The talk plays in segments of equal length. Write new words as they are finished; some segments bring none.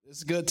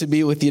It's good to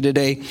be with you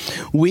today.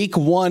 Week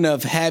 1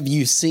 of Have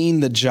You Seen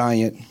the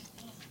Giant?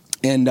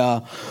 And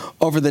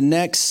over the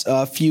next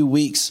few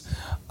weeks,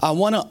 I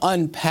want to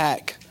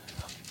unpack.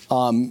 I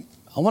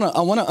want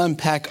to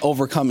unpack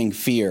overcoming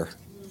fear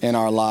in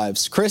our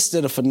lives. Chris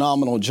did a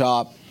phenomenal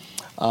job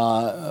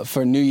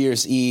for New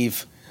Year's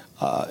Eve,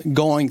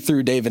 going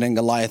through David and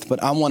Goliath.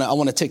 But I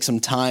want to take some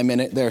time in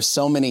it. There are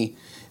so many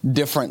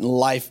different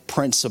life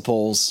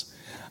principles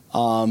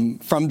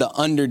from the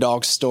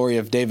underdog story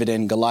of David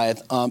and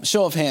Goliath.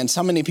 Show of hands,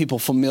 how many people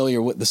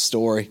familiar with the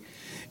story?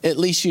 At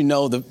least you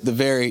know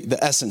the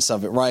essence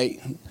of it,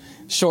 right?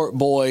 Short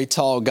boy,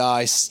 tall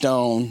guy,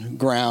 stone,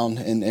 ground,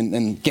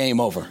 and game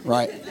over,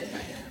 right?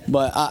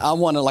 But I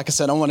want to, like I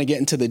said, I want to get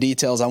into the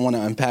details. I want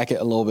to unpack it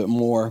a little bit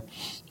more.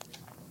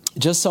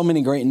 Just so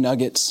many great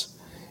nuggets.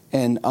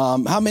 And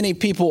how many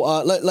people,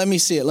 let me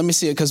see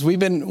it, because we've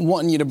been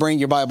wanting you to bring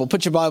your Bible.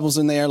 Put your Bibles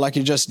in there like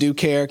you just do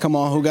care. Come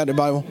on, who got their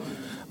Bible?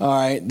 All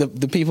right,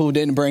 the people who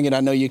didn't bring it, I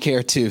know you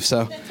care too,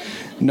 so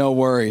no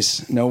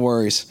worries.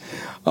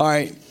 All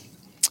right,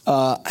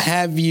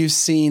 have you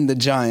seen the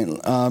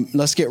giant?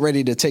 Let's get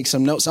ready to take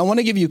some notes. I want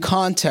to give you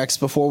context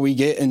before we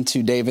get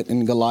into David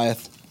and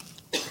Goliath.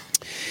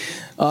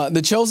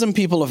 The chosen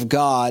people of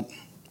God,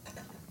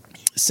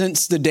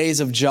 since the days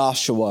of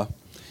Joshua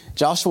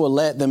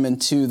led them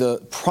into the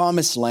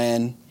promised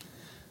land.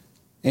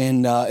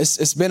 And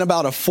it's been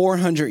about a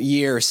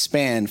 400-year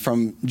span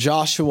from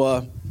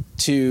Joshua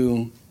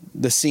to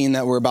the scene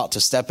that we're about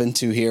to step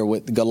into here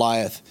with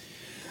Goliath.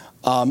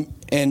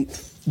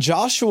 And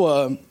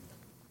Joshua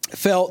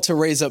failed to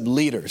raise up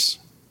leaders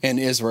in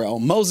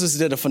Israel. Moses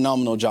did a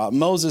phenomenal job.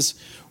 Moses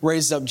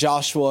raised up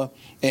Joshua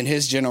and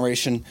his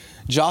generation.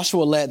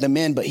 Joshua led them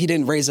in, but he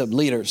didn't raise up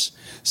leaders.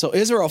 So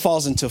Israel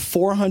falls into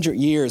 400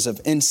 years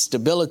of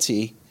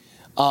instability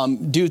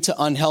due to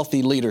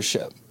unhealthy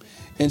leadership.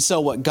 And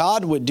so what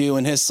God would do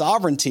in his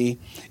sovereignty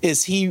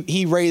is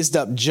he raised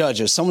up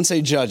judges. Someone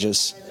say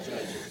judges.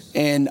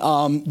 And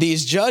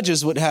these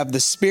judges would have the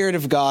Spirit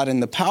of God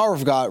and the power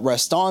of God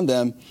rest on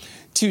them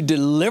to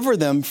deliver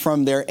them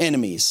from their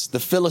enemies, the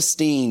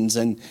Philistines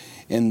and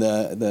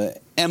the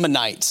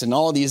Ammonites and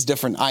all these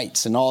different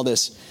ites and all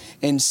this.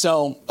 And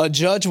so a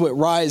judge would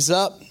rise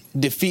up,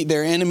 defeat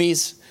their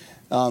enemies.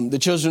 The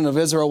children of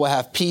Israel would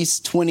have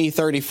peace 20,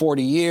 30,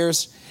 40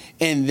 years.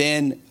 And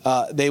then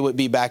they would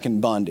be back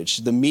in bondage.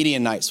 The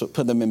Midianites would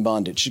put them in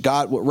bondage.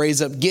 God would raise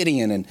up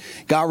Gideon, and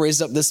God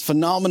raised up this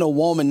phenomenal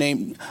woman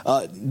named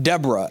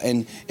Deborah.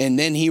 And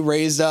then he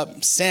raised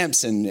up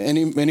Samson.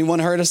 Anyone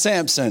heard of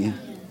Samson?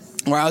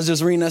 Where I was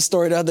just reading that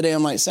story the other day.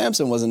 I'm like,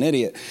 Samson was an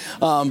idiot.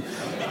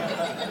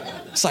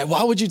 It's like,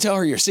 why would you tell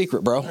her your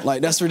secret, bro?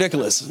 Like, that's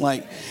ridiculous.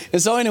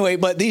 And so anyway,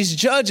 but these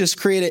judges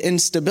created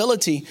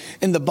instability.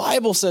 And the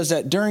Bible says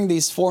that during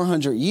these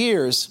 400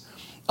 years,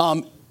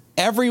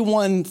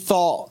 everyone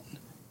thought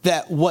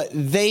that what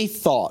they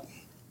thought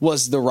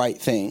was the right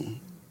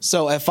thing.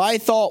 So if I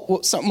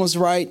thought something was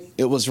right,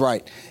 it was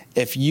right.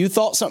 If you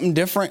thought something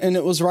different and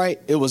it was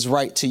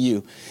right to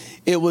you.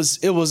 It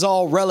was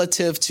all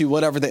relative to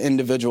whatever the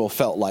individual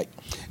felt like.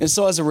 And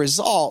so as a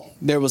result,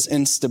 there was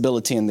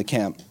instability in the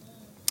camp.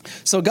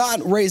 So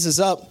God raises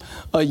up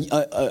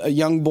a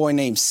young boy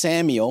named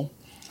Samuel.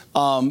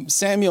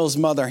 Samuel's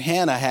mother,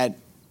 Hannah, had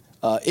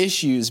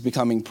issues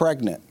becoming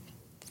pregnant.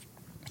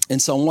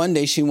 And so one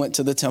day she went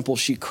to the temple.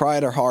 She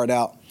cried her heart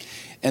out.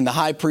 And the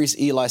high priest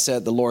Eli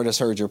said, the Lord has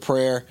heard your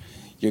prayer.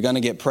 You're going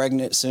to get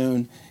pregnant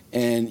soon.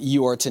 And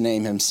you are to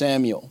name him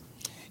Samuel.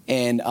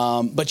 And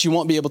but you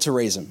won't be able to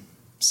raise him.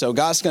 So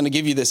God's going to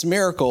give you this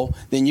miracle.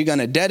 Then you're going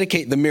to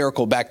dedicate the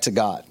miracle back to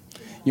God.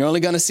 You're only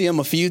going to see him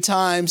a few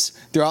times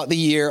throughout the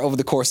year over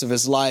the course of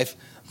his life.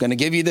 I'm going to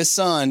give you this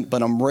son,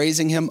 but I'm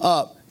raising him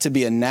up to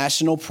be a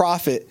national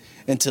prophet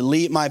and to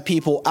lead my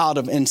people out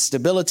of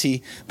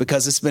instability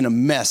because it's been a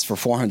mess for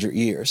 400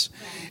 years.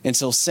 And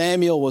so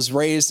Samuel was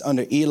raised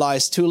under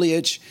Eli's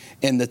tutelage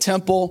in the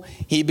temple.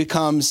 He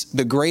becomes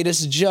the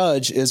greatest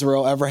judge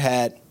Israel ever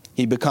had.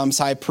 He becomes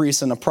high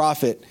priest and a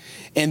prophet.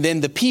 And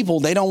then the people,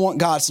 they don't want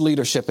God's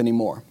leadership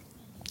anymore.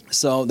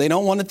 So they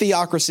don't want a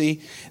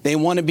theocracy. They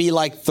want to be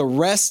like the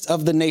rest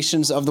of the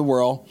nations of the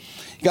world.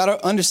 You got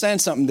to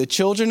understand something. The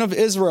children of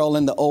Israel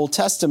in the Old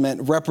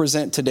Testament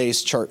represent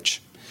today's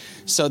church.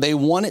 So they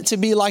want it to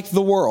be like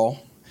the world.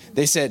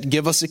 They said,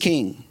 give us a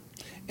king.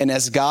 And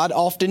as God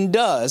often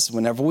does,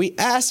 whenever we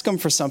ask him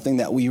for something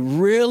that we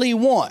really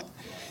want,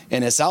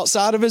 and it's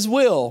outside of his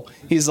will,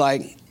 he's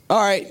like,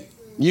 all right,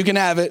 you can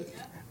have it,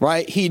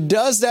 right? He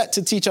does that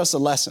to teach us a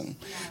lesson.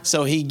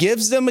 So he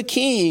gives them a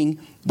king,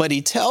 but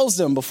he tells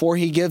them before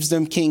he gives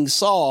them King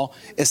Saul,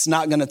 it's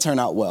not going to turn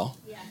out well.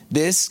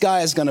 This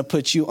guy is going to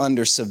put you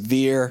under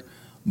severe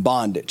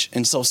bondage.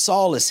 And so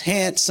Saul is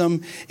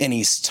handsome and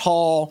he's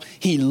tall.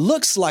 He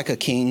looks like a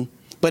king,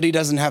 but he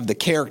doesn't have the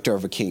character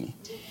of a king.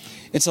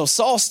 And so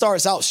Saul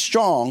starts out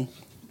strong.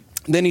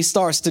 Then he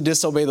starts to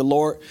disobey the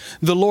Lord.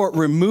 The Lord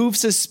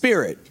removes his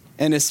spirit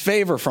and his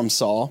favor from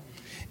Saul,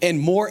 and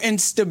more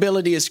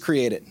instability is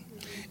created.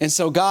 And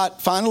so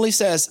God finally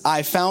says,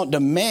 I found a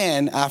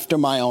man after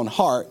my own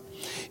heart.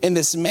 And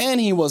this man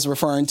he was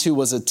referring to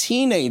was a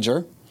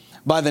teenager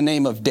by the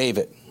name of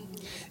David.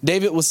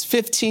 David was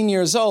 15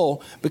 years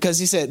old because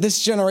he said,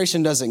 this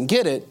generation doesn't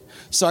get it,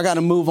 so I got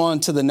to move on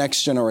to the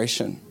next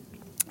generation.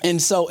 And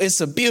so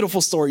it's a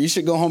beautiful story. You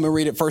should go home and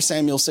read it. 1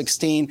 Samuel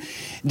 16.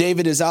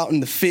 David is out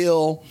in the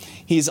field.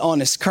 He's on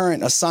his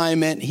current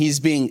assignment. He's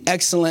being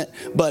excellent.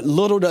 But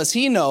little does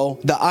he know,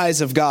 the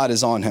eyes of God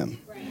is on him.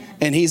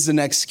 And he's the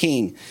next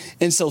king.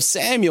 And so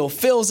Samuel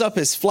fills up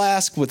his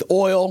flask with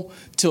oil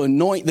to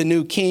anoint the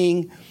new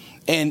king.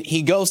 And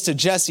he goes to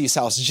Jesse's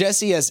house.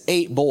 Jesse has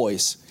 8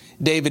 boys.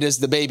 David is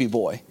the baby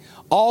boy.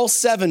 All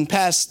 7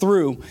 pass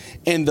through,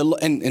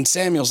 and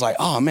Samuel's like,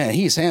 oh man,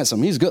 he's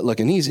handsome, he's good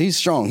looking, he's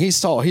strong,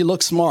 he's tall, he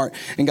looks smart.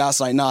 And God's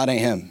like, nah, it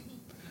ain't him.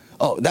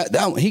 Oh,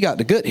 that he got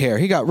the good hair,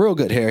 he got real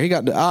good hair, he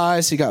got the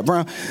eyes, he got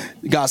brown.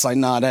 God's like,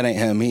 nah, that ain't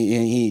him.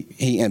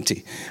 He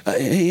empty.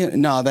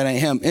 Nah, that ain't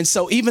him. And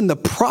so even the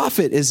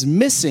prophet is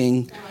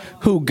missing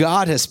who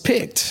God has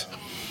picked.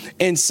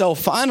 And so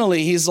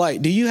finally, he's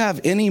like, do you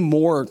have any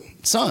more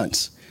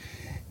sons?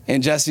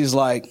 And Jesse's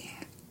like,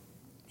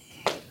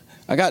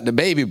 I got the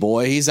baby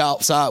boy. He's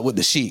outside with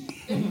the sheep.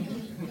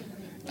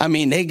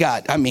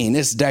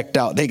 It's decked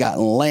out. They got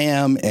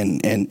lamb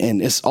and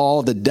it's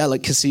all the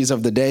delicacies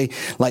of the day.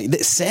 Like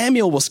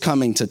Samuel was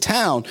coming to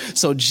town.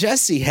 So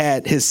Jesse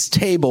had his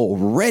table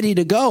ready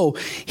to go.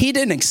 He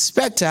didn't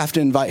expect to have to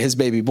invite his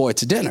baby boy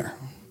to dinner.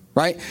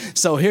 Right?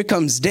 So here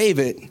comes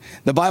David.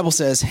 The Bible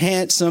says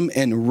handsome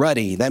and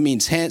ruddy. That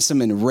means handsome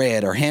and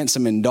red or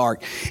handsome and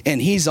dark. And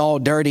he's all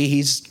dirty.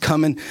 He's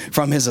coming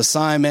from his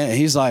assignment. And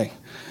he's like,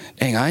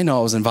 dang, I know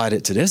I was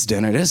invited to this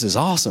dinner. This is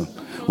awesome.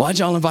 Why'd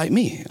y'all invite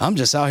me? I'm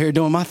just out here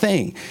doing my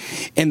thing.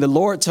 And the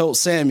Lord told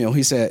Samuel,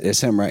 he said,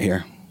 it's him right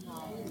here.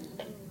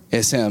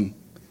 It's him.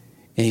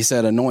 And he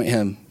said, anoint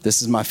him.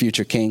 This is my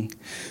future king.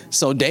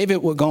 So David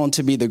would go on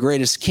to be the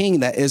greatest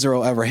king that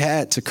Israel ever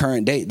had to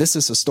current date. This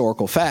is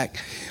historical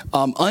fact.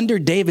 Under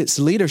David's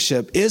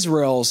leadership,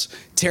 Israel's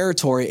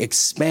territory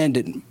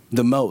expanded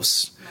the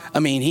most. I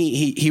mean,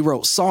 he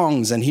wrote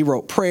songs and he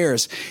wrote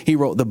prayers. He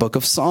wrote the book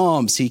of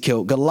Psalms. He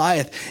killed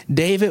Goliath.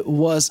 David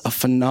was a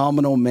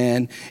phenomenal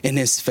man, and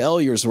his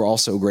failures were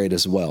also great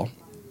as well.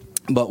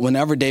 But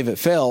whenever David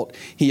failed,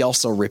 he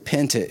also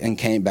repented and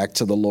came back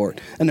to the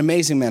Lord. An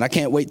amazing man. I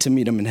can't wait to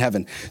meet him in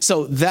heaven.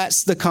 So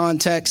that's the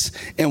context,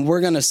 and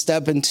we're going to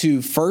step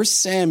into 1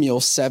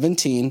 Samuel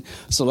 17.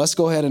 So let's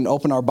go ahead and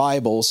open our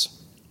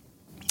Bibles.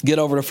 Get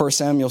over to 1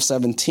 Samuel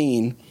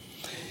 17.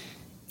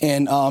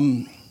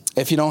 And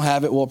if you don't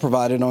have it, we'll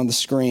provide it on the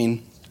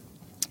screen.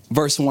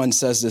 Verse 1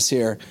 says this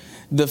here.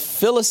 The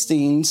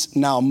Philistines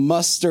now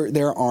mustered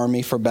their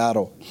army for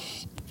battle,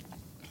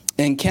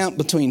 encamped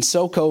between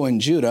Soko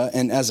and Judah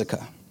and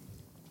Ezekah.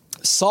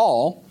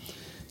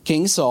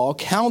 King Saul,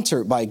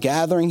 countered by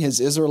gathering his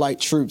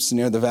Israelite troops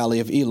near the valley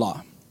of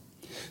Elah.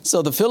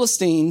 So the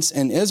Philistines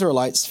and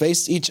Israelites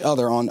faced each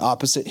other on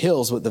opposite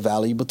hills with the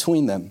valley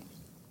between them.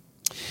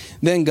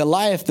 Then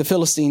Goliath, the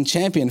Philistine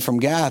champion from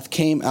Gath,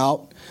 came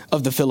out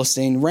of the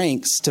Philistine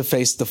ranks to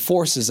face the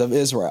forces of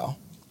Israel.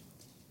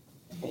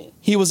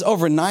 He was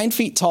over 9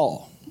 feet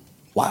tall.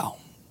 Wow.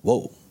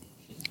 Whoa.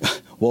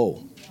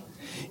 Whoa.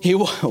 He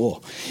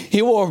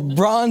wore a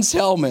bronze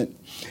helmet,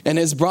 and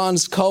his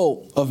bronze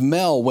coat of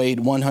mail weighed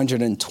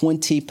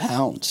 120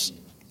 pounds.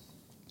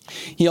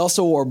 He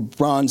also wore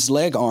bronze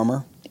leg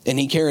armor, and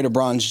he carried a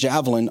bronze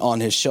javelin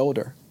on his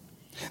shoulder.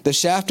 The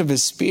shaft of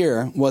his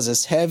spear was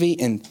as heavy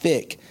and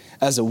thick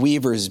as a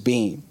weaver's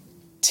beam,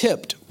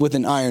 tipped with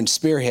an iron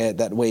spearhead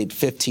that weighed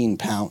 15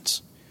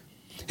 pounds.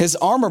 His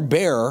armor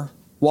bearer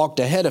walked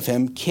ahead of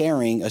him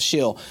carrying a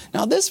shield.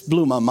 Now, this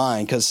blew my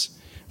mind because,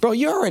 bro,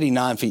 you're already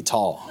 9 feet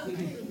tall.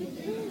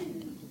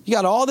 You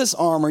got all this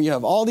armor, you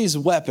have all these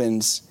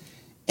weapons,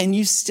 and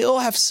you still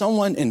have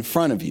someone in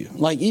front of you.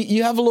 Like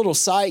you have a little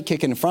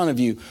sidekick in front of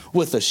you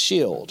with a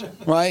shield,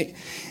 right?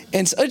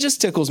 And so it just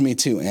tickles me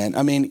too, and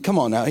I mean, come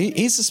on now.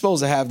 He's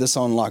supposed to have this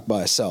on lock by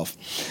himself.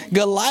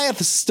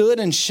 Goliath stood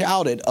and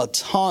shouted a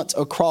taunt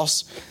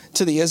across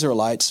to the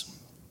Israelites.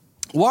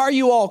 Why are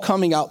you all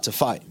coming out to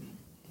fight?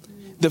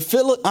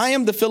 I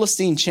am the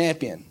Philistine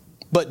champion,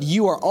 but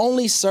you are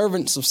only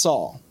servants of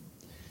Saul.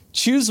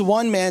 Choose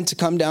one man to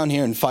come down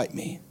here and fight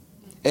me.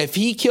 If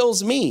he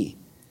kills me,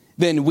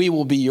 then we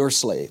will be your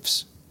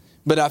slaves.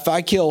 But if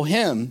I kill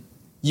him,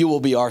 you will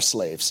be our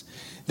slaves.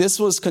 This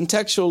was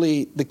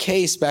contextually the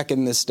case back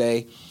in this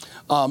day.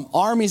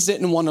 Armies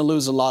didn't want to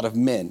lose a lot of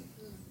men.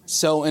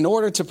 So in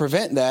order to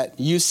prevent that,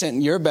 you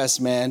sent your best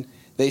man.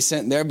 They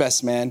sent their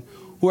best man.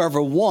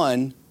 Whoever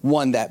won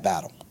that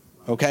battle.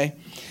 Okay?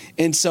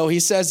 And so he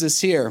says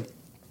this here,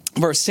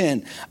 verse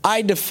 10,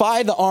 I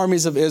defy the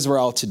armies of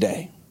Israel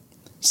today.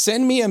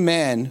 Send me a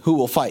man who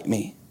will fight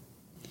me.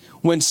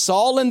 When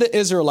Saul and the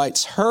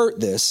Israelites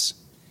heard this,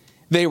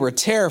 they were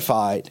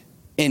terrified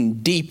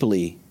and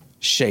deeply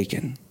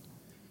shaken.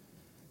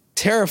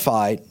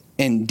 Terrified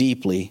and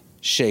deeply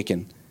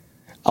shaken.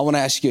 I want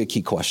to ask you a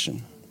key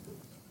question.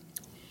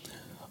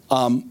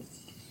 What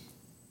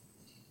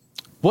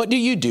do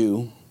you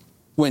do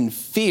when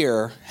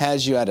fear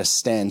has you at a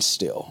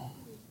standstill?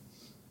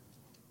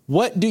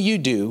 What do you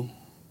do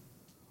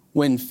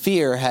when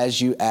fear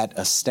has you at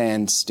a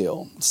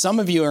standstill?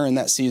 Some of you are in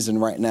that season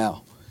right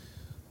now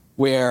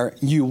where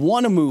you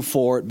want to move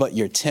forward, but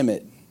you're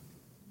timid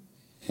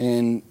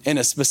in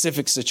a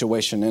specific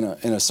situation, in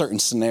a certain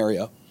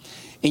scenario.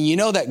 And you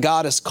know that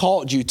God has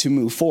called you to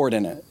move forward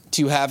in it,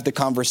 to have the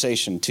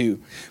conversation,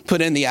 to put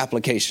in the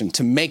application,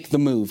 to make the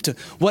move, to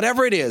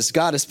whatever it is,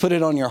 God has put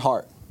it on your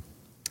heart.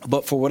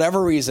 But for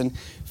whatever reason,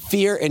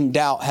 fear and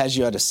doubt has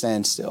you at a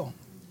standstill.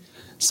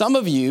 Some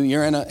of you,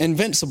 you're in an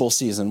invincible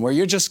season where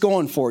you're just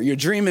going for it. You're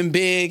dreaming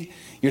big.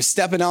 You're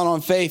stepping out on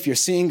faith. You're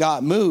seeing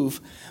God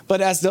move. But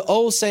as the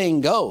old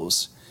saying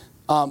goes,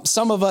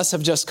 some of us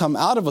have just come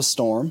out of a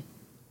storm.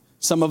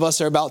 Some of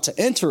us are about to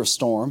enter a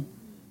storm.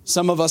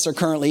 Some of us are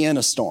currently in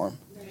a storm.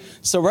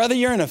 So whether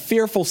you're in a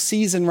fearful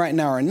season right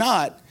now or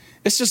not,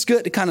 it's just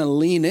good to kind of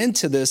lean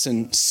into this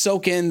and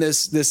soak in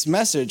this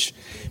message,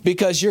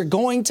 because you're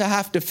going to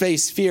have to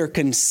face fear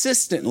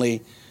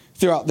consistently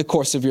throughout the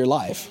course of your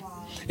life.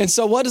 And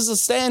so what is a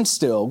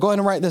standstill? Go ahead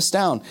and write this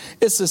down.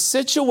 It's a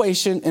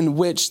situation in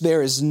which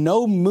there is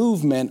no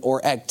movement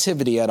or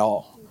activity at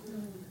all.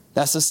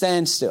 That's a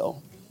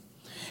standstill.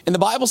 And the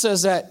Bible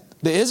says that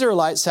the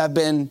Israelites have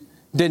been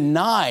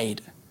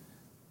denied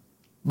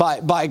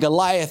by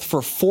Goliath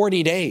for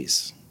 40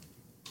 days.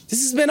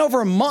 This has been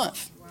over a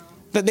month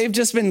that they've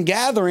just been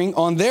gathering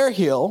on their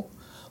hill,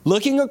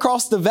 looking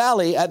across the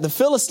valley at the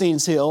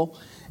Philistines' hill,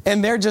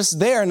 and they're just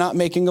there not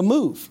making a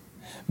move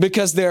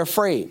because they're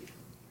afraid.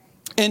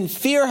 And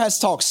fear has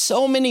talked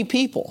so many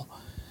people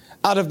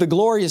out of the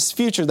glorious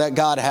future that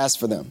God has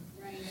for them.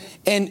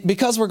 And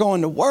because we're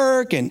going to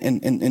work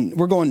and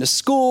we're going to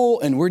school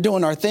and we're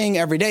doing our thing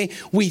every day,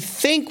 we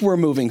think we're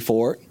moving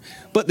forward.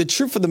 But the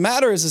truth of the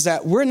matter is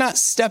that we're not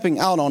stepping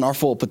out on our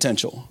full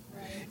potential.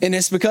 And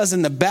it's because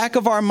in the back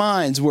of our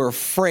minds, we're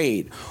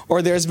afraid,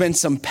 or there's been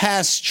some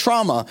past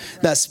trauma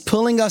that's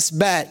pulling us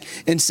back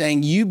and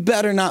saying, you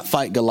better not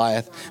fight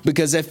Goliath,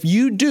 because if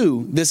you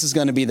do, this is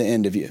going to be the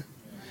end of you.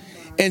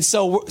 And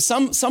so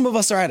some of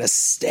us are at a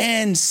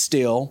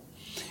standstill,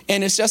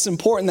 and it's just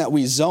important that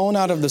we zone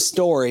out of the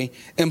story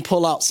and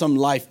pull out some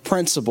life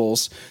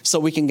principles so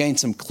we can gain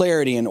some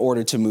clarity in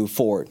order to move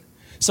forward.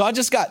 So I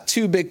just got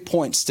 2 big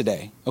points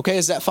today. Okay,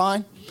 is that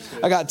fine?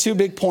 I got 2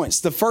 big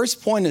points. The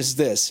first point is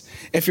this.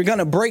 If you're going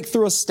to break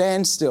through a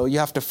standstill, you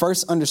have to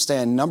first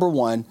understand, number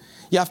one,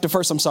 you have to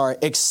first,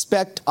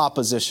 expect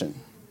opposition.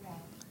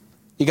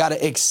 You got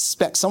to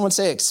expect, someone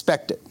say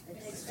expect it.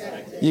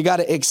 You got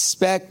to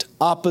expect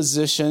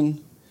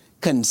opposition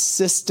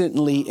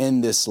consistently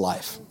in this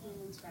life.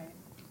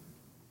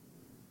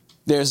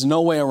 There's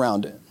no way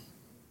around it.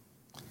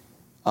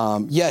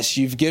 Yes,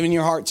 you've given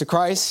your heart to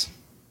Christ,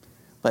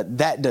 but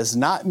that does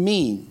not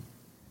mean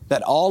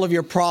that all of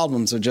your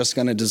problems are just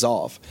going to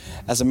dissolve.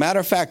 As a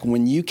matter of fact,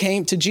 when you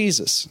came to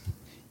Jesus,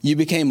 you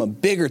became a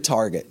bigger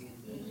target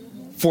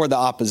for the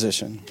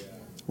opposition,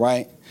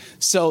 right?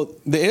 So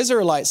the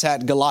Israelites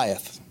had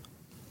Goliath,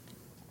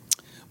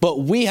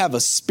 but we have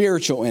a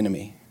spiritual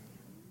enemy.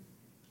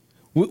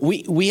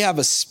 We have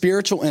a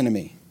spiritual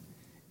enemy.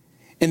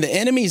 And the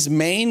enemy's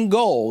main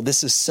goal,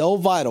 this is so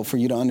vital for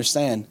you to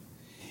understand,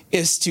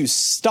 is to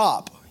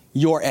stop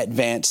your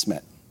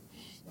advancement.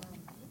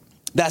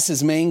 That's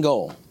his main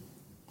goal.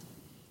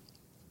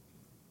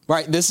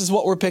 Right? This is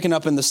what we're picking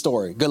up in the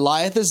story.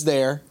 Goliath is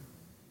there,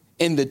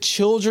 and the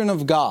children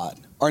of God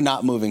are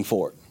not moving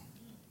forward,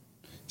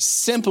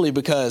 simply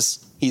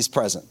because he's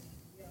present.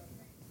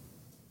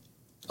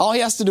 All he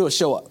has to do is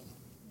show up.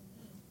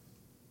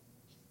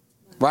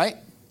 Right?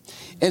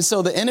 And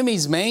so the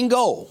enemy's main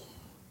goal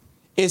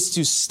is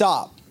to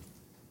stop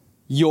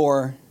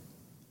your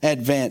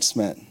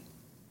advancement.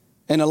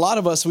 And a lot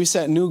of us, we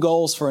set new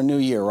goals for a new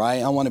year,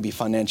 right? I want to be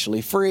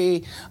financially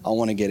free. I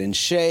want to get in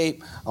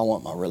shape. I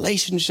want my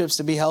relationships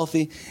to be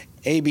healthy.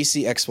 A, B,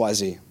 C, X, Y,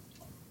 Z.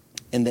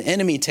 And the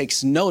enemy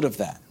takes note of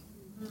that.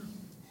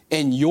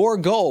 And your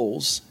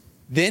goals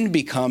then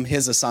become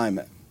his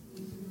assignment.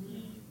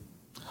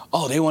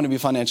 Oh, they want to be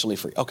financially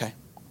free. Okay,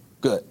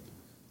 good.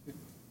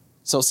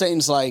 So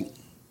Satan's like,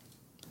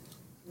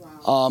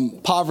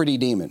 poverty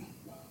demon,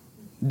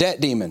 debt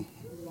demon,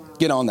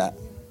 get on that.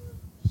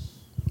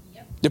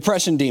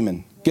 Depression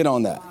demon, get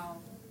on that.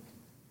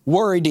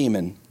 Worry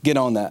demon, get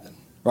on that,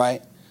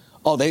 right?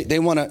 Oh, they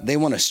want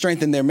to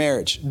strengthen their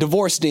marriage.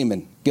 Divorce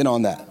demon, get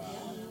on that,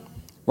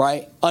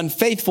 right?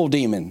 Unfaithful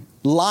demon,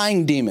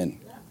 lying demon,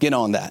 get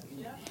on that,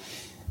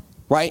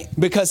 right?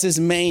 Because his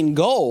main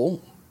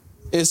goal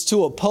is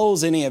to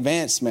oppose any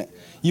advancement.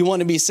 You want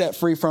to be set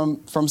free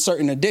from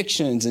certain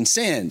addictions and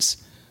sins.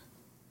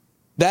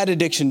 That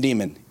addiction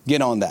demon,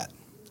 get on that.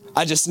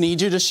 I just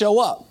need you to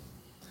show up.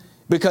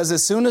 Because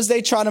as soon as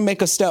they try to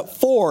make a step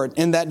forward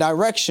in that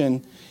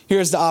direction,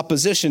 here's the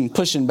opposition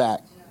pushing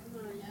back.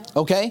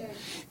 Okay?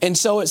 And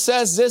so it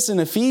says this in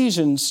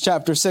Ephesians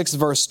chapter 6,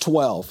 verse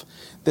 12.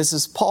 This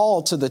is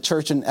Paul to the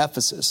church in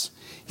Ephesus.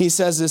 He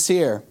says this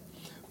here.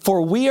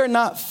 For we are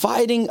not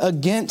fighting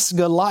against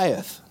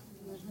Goliath.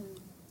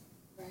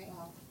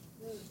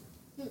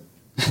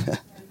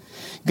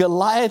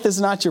 Goliath is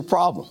not your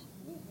problem.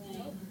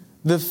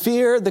 The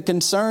fear, the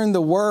concern,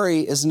 the worry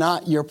is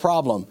not your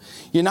problem.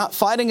 You're not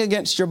fighting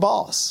against your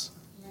boss.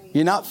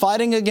 You're not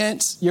fighting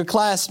against your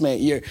classmate,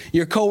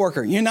 your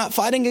coworker. You're not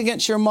fighting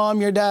against your mom,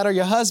 your dad, or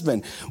your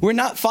husband. We're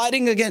not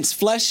fighting against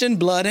flesh and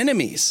blood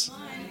enemies.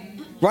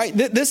 Right?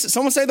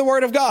 Someone say the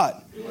word of God.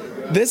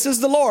 This is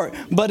the Lord.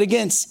 But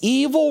against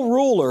evil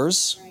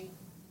rulers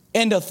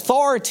and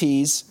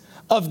authorities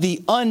of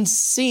the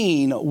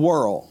unseen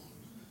world.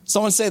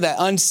 Someone say that.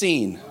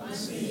 Unseen.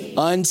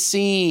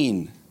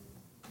 Unseen.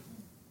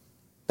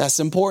 That's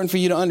important for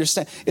you to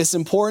understand. It's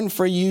important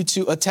for you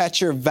to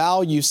attach your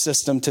value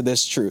system to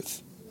this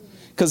truth.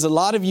 Because a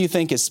lot of you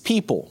think it's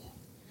people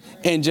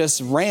and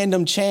just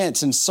random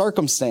chance and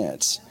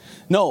circumstance.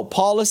 No,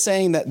 Paul is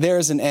saying that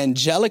there's an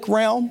angelic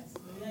realm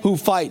who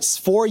fights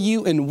for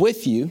you and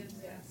with you.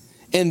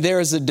 And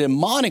there's a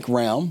demonic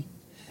realm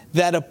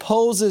that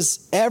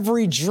opposes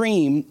every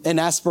dream and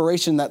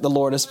aspiration that the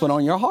Lord has put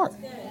on your heart.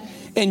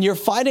 And you're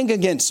fighting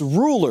against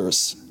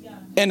rulers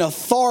and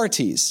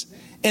authorities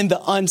in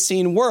the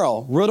unseen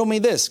world. Riddle me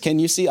this. Can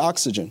you see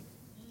oxygen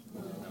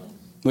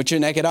with your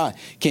naked eye?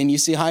 Can you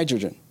see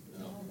hydrogen?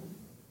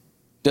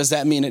 Does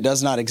that mean it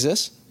does not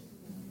exist?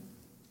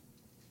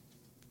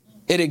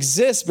 It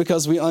exists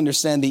because we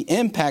understand the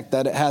impact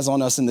that it has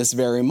on us in this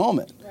very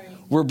moment.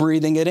 We're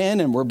breathing it in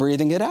and we're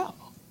breathing it out.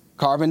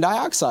 Carbon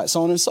dioxide,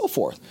 so on and so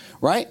forth,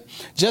 right?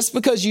 Just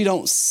because you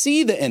don't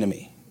see the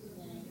enemy,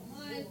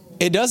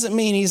 it doesn't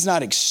mean he's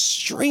not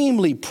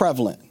extremely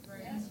prevalent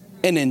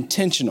and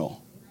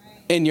intentional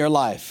in your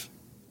life.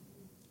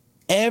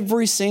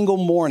 Every single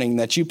morning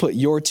that you put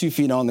your 2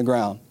 feet on the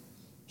ground,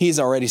 he's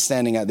already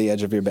standing at the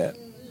edge of your bed.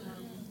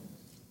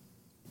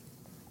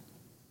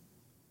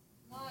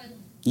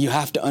 You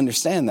have to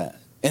understand that.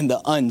 In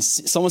the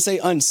someone say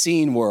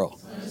unseen world.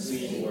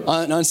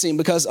 Unseen,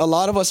 because a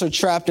lot of us are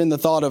trapped in the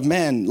thought of,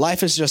 man,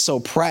 life is just so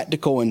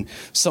practical and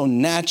so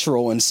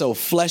natural and so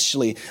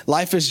fleshly.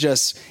 Life is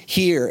just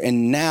here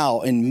and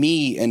now and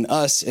me and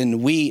us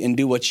and we and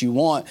do what you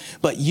want.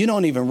 But you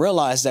don't even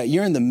realize that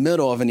you're in the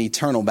middle of an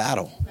eternal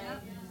battle.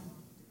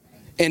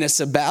 And it's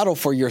a battle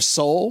for your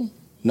soul,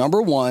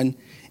 number one,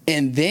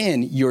 and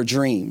then your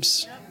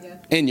dreams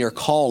and your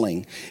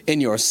calling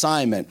and your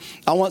assignment.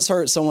 I once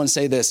heard someone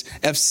say this: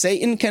 if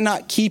Satan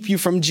cannot keep you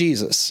from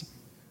Jesus,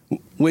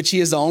 which he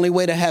is the only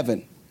way to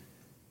heaven,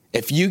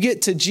 if you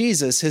get to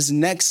Jesus, his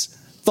next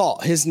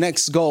thought, his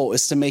next goal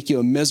is to make you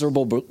a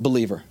miserable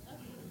believer.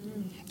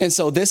 And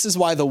so this is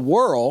why the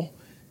world,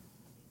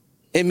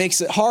 it makes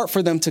it hard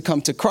for them to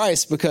come to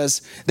Christ,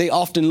 because they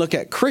often look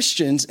at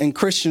Christians and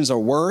Christians are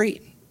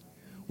worried,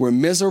 we're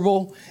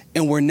miserable,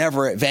 and we're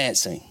never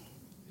advancing.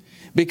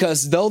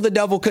 Because though the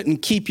devil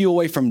couldn't keep you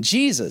away from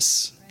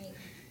Jesus,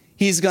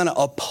 he's going to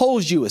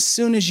oppose you as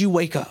soon as you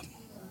wake up.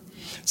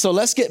 So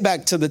let's get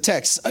back to the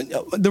text.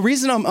 The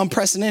reason I'm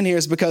pressing in here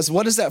is because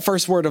what is that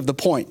first word of the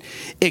point?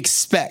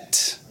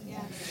 Expect.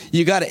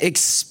 You got to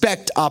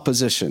expect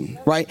opposition,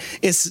 right?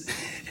 It's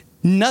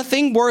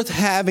nothing worth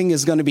having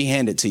is going to be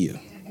handed to you.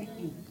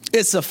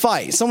 It's a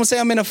fight. Someone say,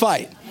 I'm in a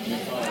fight.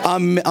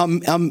 I'm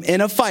in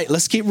a fight.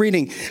 Let's keep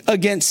reading.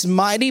 Against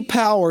mighty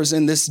powers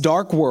in this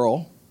dark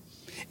world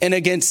and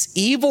against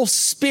evil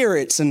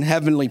spirits in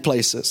heavenly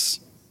places.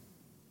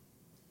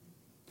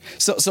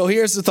 So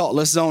here's the thought.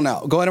 Let's zone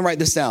out. Go ahead and write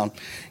this down.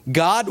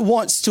 God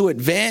wants to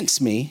advance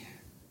me.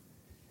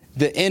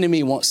 The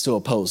enemy wants to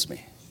oppose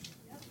me.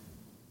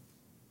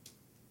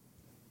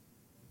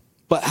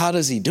 But how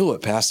does he do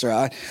it, Pastor?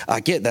 I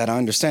get that. I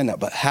understand that.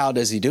 But how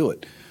does he do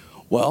it?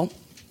 Well,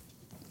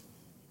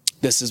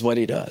 this is what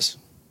he does.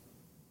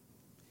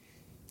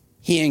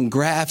 He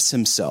engrafts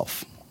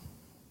himself.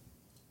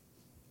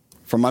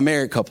 For my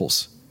married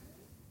couples,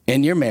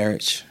 in your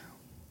marriage,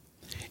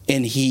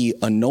 and he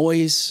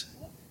annoys,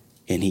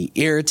 and he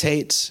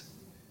irritates,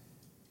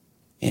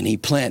 and he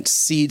plants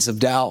seeds of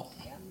doubt,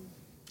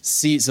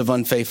 seeds of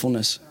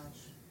unfaithfulness,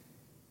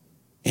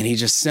 and he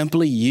just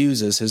simply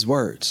uses his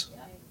words.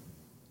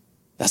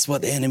 That's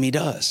what the enemy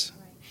does.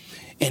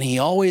 And he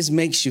always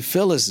makes you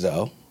feel as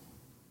though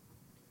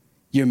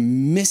you're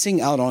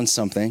missing out on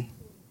something,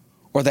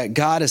 or that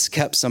God has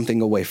kept something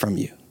away from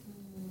you.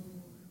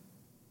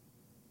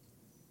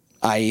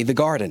 I.e. the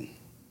garden.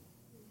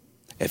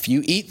 If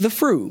you eat the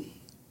fruit,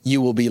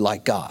 you will be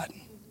like God.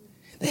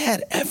 They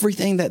had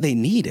everything that they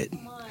needed,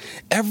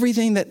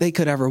 everything that they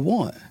could ever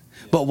want.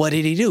 But what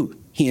did he do?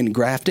 He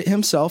engrafted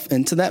himself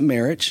into that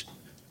marriage,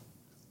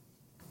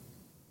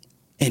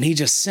 and he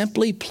just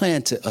simply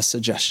planted a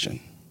suggestion.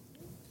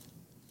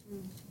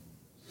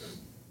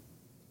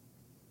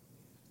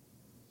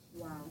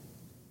 Wow.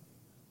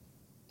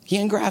 He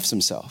engrafts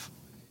himself.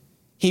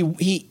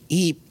 He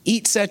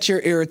eats at your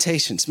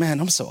irritations. Man,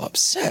 I'm so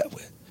upset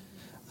with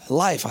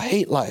life. I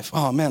hate life.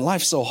 Oh, man,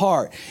 life's so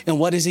hard. And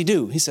what does he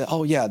do? He said,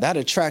 oh, yeah, that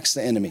attracts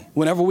the enemy.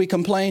 Whenever we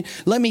complain,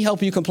 let me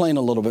help you complain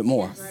a little bit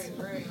more.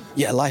 Right.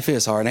 Yeah, life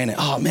is hard, ain't it?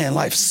 Oh, man,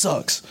 life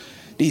sucks.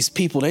 These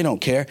people, they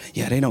don't care.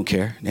 Yeah, they don't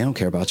care. They don't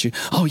care about you.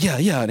 Oh,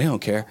 yeah, they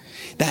don't care.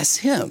 That's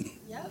him.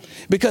 Yep.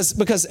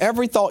 Because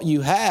every thought you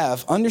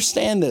have,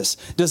 understand this,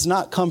 does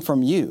not come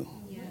from you.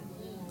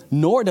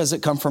 nor does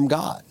it come from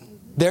God.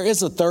 There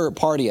is a third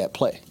party at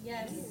play.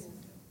 Yes.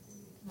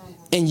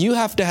 And you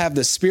have to have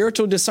the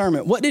spiritual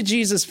discernment. What did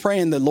Jesus pray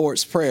in the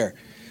Lord's Prayer?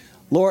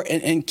 Lord,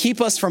 and keep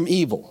us from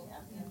evil,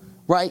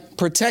 right?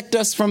 Protect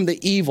us from the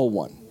evil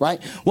one,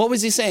 right? What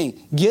was he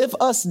saying? Give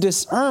us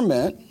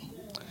discernment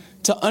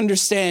to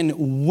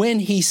understand when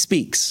he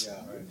speaks.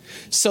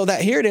 So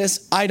that, here it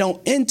is, I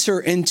don't enter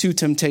into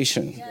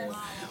temptation.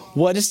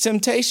 What is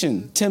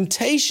temptation?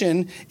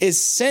 Temptation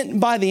is sent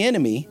by the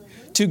enemy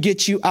to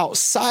get you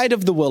outside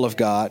of the will of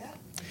God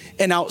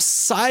and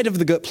outside of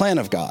the good plan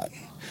of God.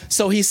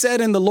 So he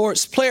said in the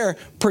Lord's Prayer,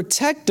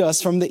 protect us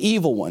from the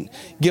evil one.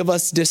 Give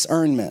us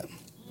discernment.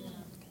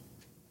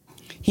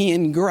 He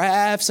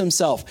engrafts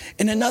himself.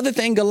 And another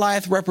thing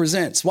Goliath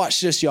represents,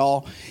 watch this,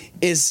 y'all,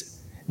 is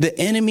the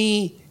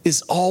enemy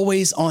is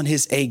always on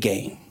his A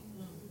game.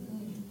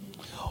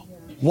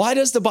 Why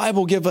does the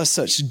Bible give us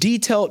such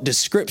detailed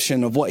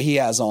description of what he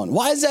has on?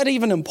 Why is that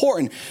even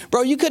important?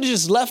 Bro, you could have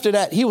just left it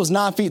at he was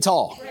 9 feet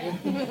tall.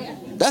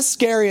 That's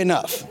scary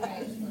enough.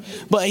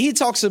 But he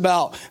talks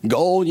about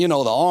gold,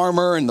 the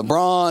armor and the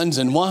bronze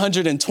and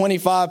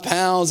 125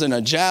 pounds and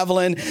a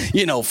javelin,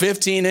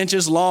 15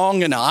 inches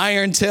long and an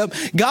iron tip.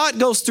 God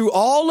goes through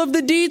all of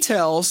the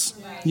details.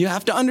 You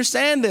have to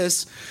understand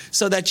this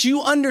so that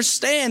you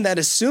understand that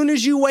as soon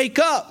as you wake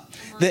up,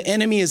 the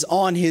enemy is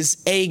on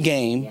his A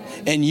game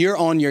and you're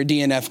on your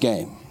DNF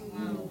game.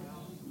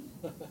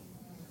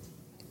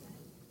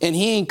 And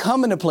he ain't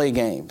coming to play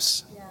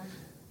games.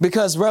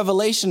 Because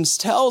Revelations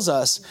tells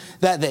us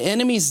that the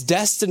enemy's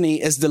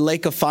destiny is the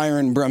lake of fire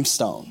and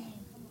brimstone.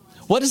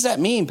 What does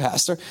that mean,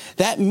 Pastor?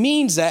 That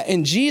means that,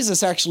 and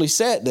Jesus actually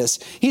said this,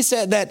 he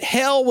said that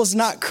hell was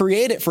not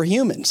created for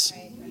humans.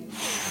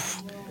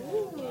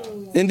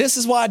 And this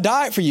is why I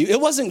died for you. It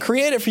wasn't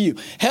created for you.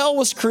 Hell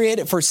was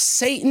created for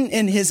Satan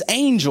and his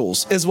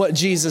angels, is what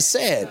Jesus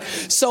said.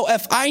 So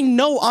if I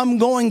know I'm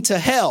going to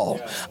hell,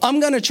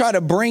 I'm going to try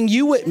to bring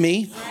you with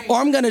me, or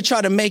I'm going to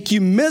try to make you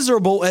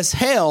miserable as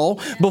hell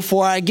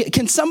before I get.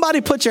 Can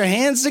somebody put your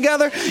hands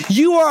together?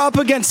 You are up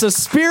against a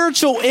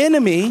spiritual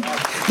enemy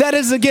that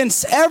is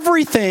against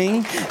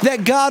everything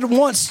that God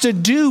wants to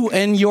do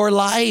in your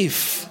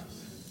life.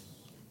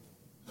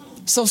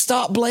 So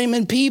stop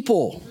blaming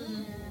people.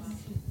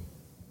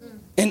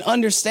 And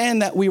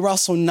understand that we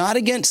wrestle not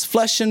against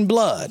flesh and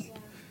blood,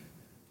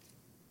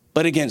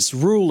 but against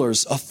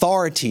rulers,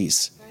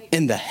 authorities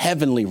in the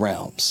heavenly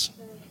realms.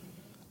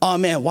 Oh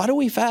man, why do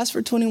we fast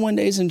for 21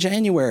 days in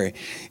January?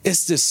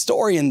 It's this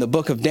story in the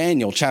book of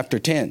Daniel, chapter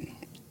 10,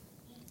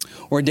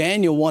 where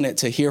Daniel wanted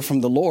to hear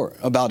from the Lord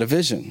about a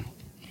vision.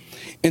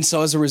 And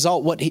so as a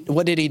result, what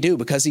did he do?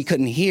 Because he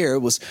couldn't hear, it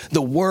was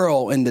the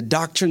world and the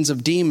doctrines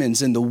of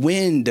demons and the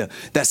wind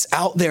that's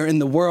out there in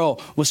the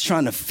world was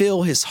trying to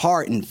fill his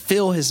heart and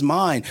fill his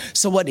mind.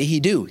 So what did he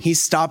do? He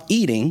stopped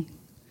eating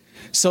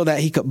so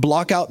that he could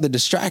block out the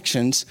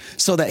distractions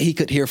so that he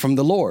could hear from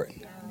the Lord.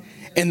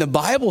 And the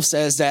Bible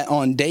says that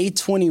on day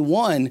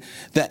 21,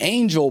 the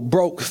angel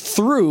broke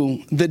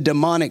through the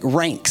demonic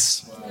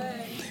ranks.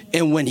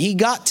 And when he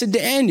got to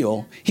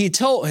Daniel, he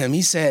told him,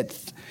 he said,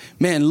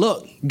 man,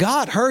 look,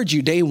 God heard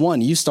you day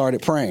one. You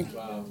started praying.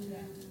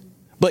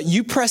 But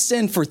you pressed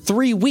in for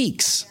 3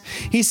 weeks.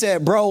 He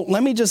said, bro,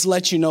 let me just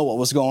let you know what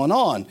was going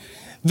on.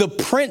 The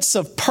prince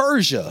of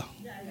Persia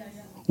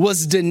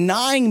was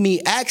denying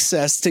me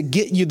access to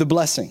get you the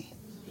blessing.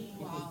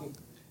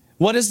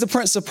 What is the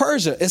prince of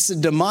Persia? It's a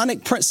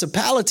demonic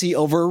principality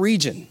over a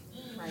region.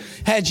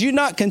 Had you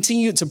not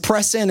continued to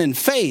press in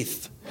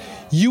faith,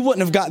 you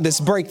wouldn't have got this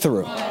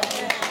breakthrough.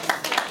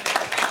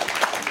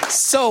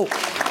 So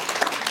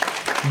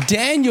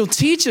Daniel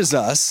teaches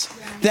us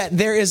that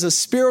there is a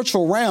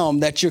spiritual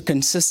realm that you're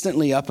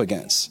consistently up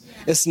against.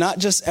 It's not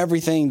just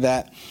everything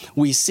that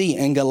we see.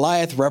 And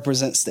Goliath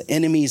represents the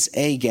enemy's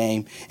A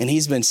game, and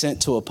he's been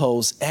sent to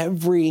oppose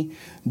every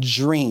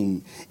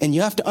dream. And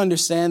you have to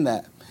understand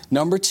that.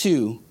 Number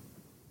two,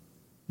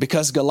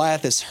 because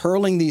Goliath is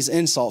hurling these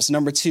insults,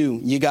 number two,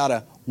 you got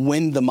to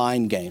win the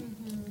mind game.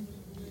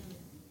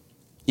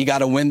 You got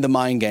to win the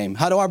mind game.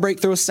 How do I break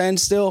through a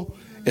standstill?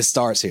 It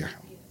starts here.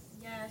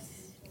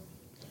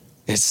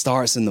 It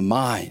starts in the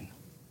mind.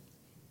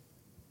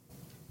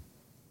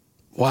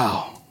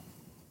 Wow.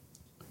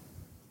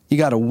 You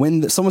got to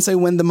win. Someone say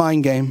win the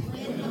mind game.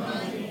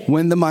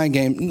 Win the mind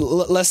game.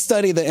 Let's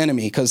study the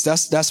enemy, because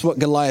that's what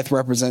Goliath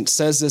represents. It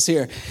says this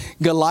here.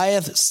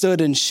 Goliath stood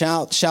and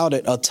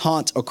shouted a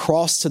taunt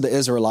across to the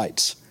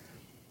Israelites.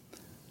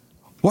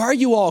 Why are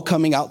you all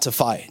coming out to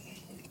fight?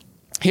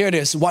 Here it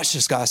is. Watch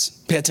this, guys.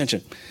 Pay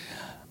attention.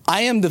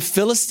 I am the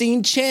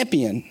Philistine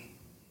champion,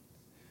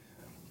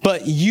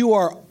 but you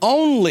are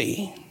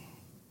only,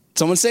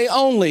 someone say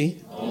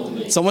only.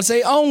 Someone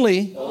say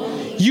only.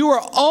 You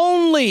are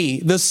only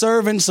the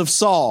servants of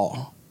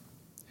Saul.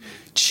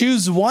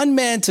 Choose one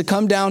man to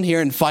come down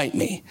here and fight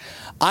me.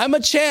 I'm a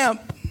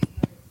champ.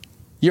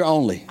 You're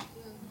only.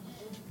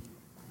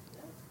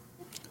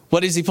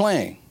 What is he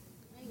playing?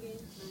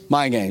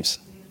 Mind games.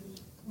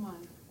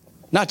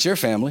 Not your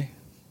family.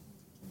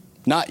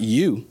 Not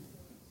you.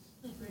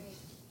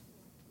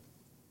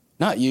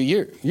 Not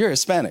you, you're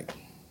Hispanic.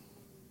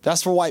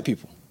 That's for white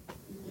people.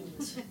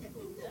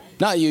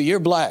 Not you, you're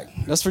black.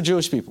 That's for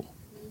Jewish people.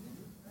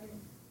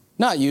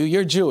 Not you,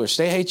 you're Jewish.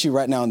 They hate you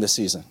right now in this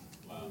season.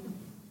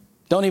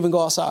 Don't even go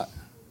outside.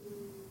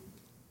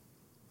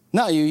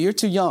 Not you, you're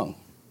too young.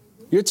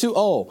 You're too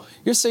old.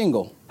 You're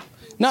single.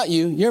 Not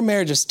you, your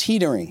marriage is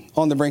teetering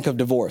on the brink of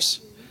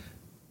divorce.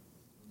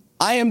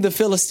 I am the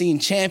Philistine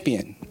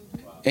champion,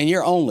 and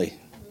you're only.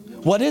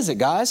 What is it,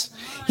 guys?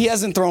 He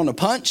hasn't thrown a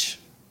punch.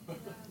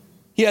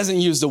 He hasn't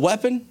used a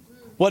weapon.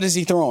 What is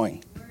he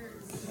throwing?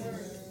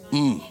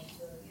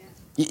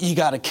 You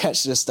got to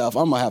catch this stuff.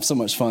 I'm going to have so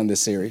much fun this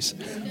series.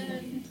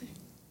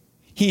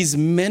 He's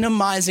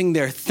minimizing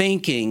their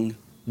thinking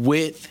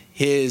with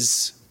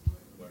his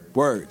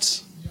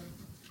words.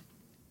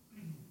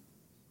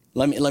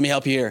 Let me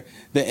help you here.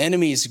 The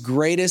enemy's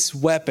greatest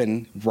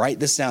weapon, write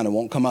this down, it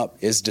won't come up,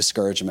 is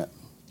discouragement.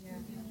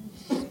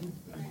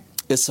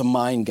 It's a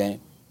mind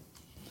game.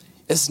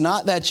 It's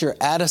not that you're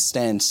at a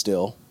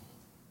standstill.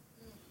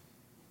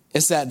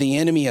 It's that the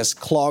enemy has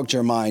clogged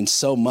your mind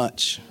so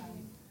much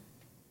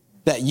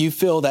that you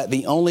feel that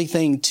the only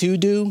thing to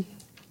do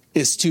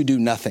is to do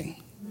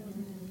nothing.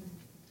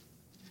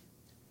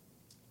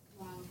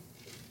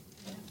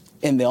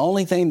 And the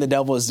only thing the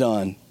devil has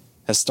done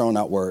has thrown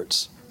out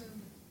words.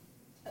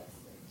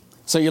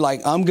 So you're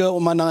like, I'm good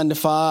with my 9 to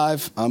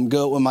 5. I'm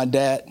good with my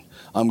debt.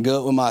 I'm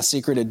good with my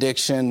secret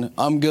addiction.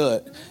 I'm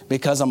good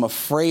because I'm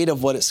afraid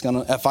of what it's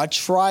going to, if I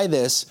try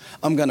this,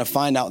 I'm going to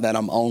find out that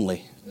I'm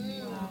only.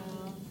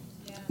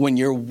 When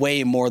you're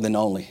way more than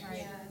only.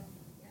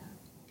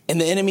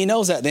 And the enemy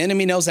knows that. The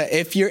enemy knows that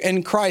if you're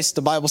in Christ,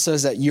 the Bible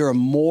says that you're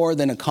more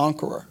than a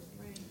conqueror.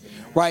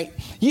 Right?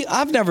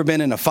 I've never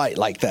been in a fight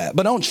like that,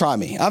 but don't try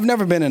me. I've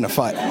never been in a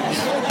fight.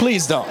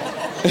 Please don't.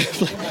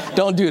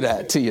 Don't do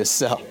that to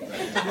yourself.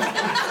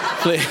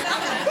 Please.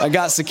 I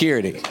got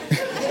security.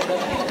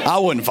 I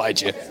wouldn't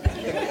fight you.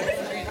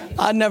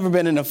 I've never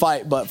been in a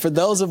fight, but for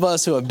those of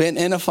us who have been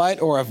in a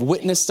fight or have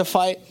witnessed a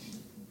fight,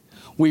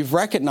 we've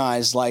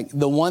recognized like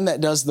the one that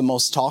does the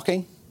most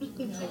talking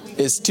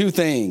is two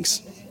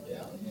things.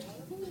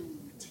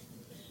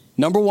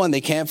 Number one,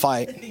 they can't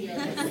fight.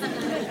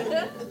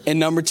 And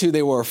number two,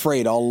 they were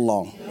afraid all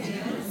along.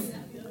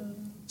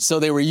 So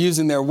they were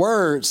using their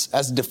words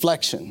as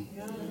deflection.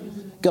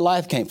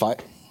 Goliath can't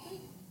fight.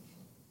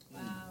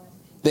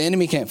 The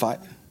enemy can't fight.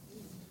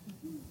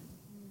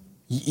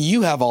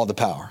 You have all the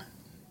power.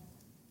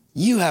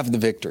 You have the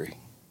victory.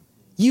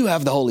 You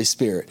have the Holy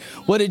Spirit.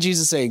 What did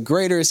Jesus say?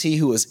 Greater is he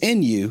who is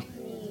in you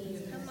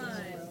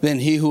than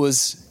he who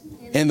is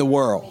in the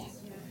world.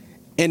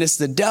 And it's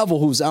the devil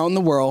who's out in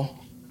the world.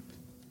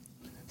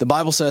 The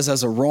Bible says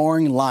as a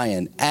roaring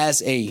lion,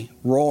 He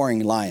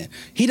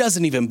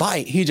doesn't even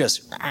bite. He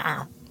just,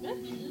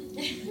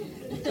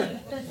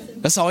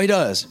 that's all he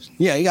does.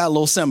 Yeah, he got a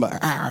little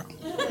Simba.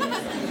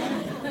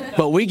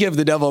 But we give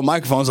the devil a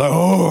microphone. It's like,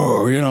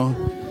 oh, you know.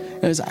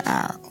 And it's like,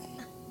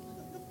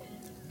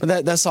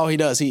 But that's all he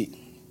does.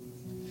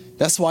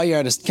 That's why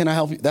you're can I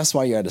help you? That's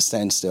why you're at a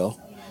standstill.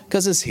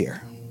 Because it's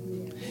here.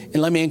 And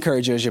let me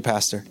encourage you as your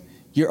pastor.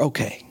 You're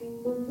okay.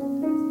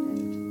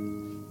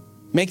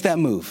 Make that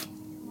move.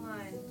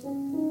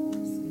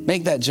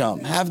 Make that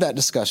jump. Have that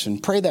discussion.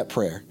 Pray that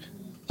prayer.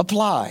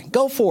 Apply.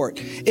 Go for it.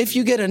 If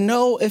you get a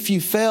no, if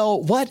you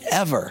fail,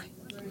 whatever.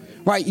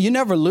 Right? You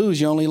never lose.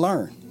 You only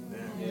learn.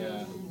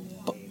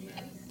 But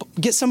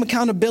get some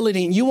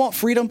accountability. You want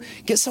freedom?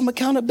 Get some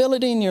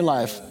accountability in your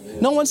life.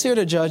 No one's here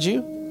to judge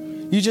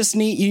you.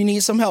 You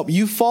need some help.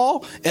 You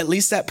fall, at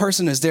least that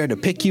person is there to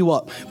pick you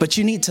up. But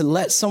you need to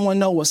let someone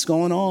know what's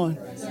going on.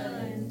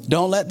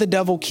 Don't let the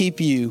devil keep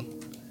you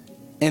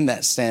in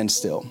that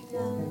standstill.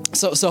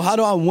 So how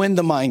do I win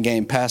the mind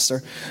game,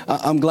 Pastor?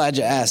 I'm glad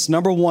you asked.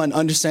 Number one,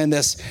 understand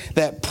this,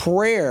 that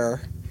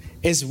prayer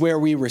is where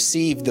we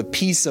receive the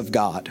peace of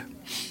God.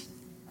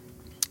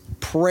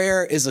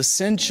 Prayer is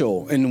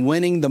essential in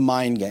winning the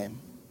mind game.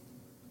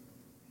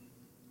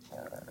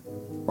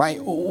 Right?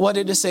 What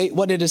did it say?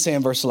 What did it say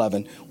in verse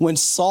 11? When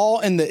Saul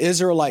and the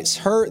Israelites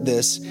heard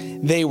this,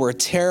 they were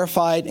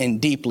terrified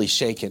and deeply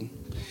shaken.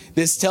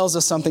 This tells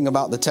us something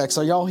about the text.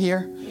 Are y'all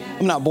here?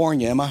 I'm not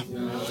boring you, am I?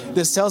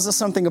 This tells us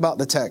something about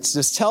the text.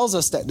 This tells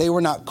us that they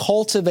were not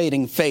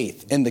cultivating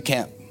faith in the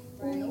camp.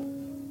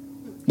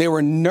 They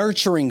were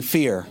nurturing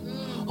fear.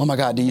 Oh my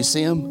God, do you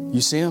see him?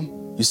 You see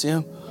him? You see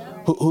him?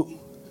 Who?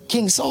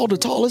 King Saul, the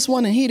tallest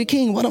one, and he the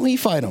king. Why don't we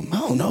fight him? I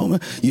don't know.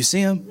 You see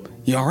him?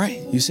 You all right?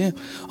 You see him?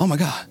 Oh my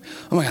God.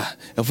 Oh my God.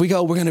 If we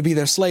go, we're going to be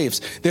their slaves.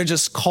 They're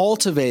just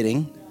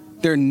cultivating,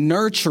 they're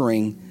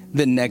nurturing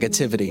the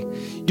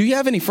negativity. Do you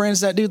have any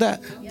friends that do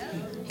that?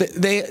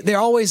 They're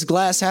always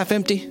glass half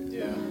empty.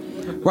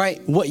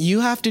 Right? What you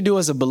have to do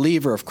as a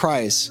believer of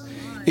Christ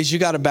is you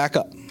got to back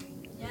up.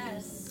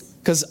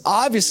 Because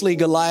obviously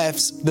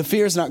the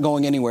fear is not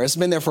going anywhere. It's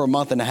been there for a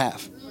month and a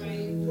half.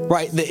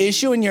 Right? The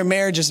issue in your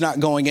marriage is not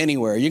going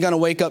anywhere. You're going to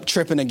wake up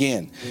tripping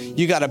again.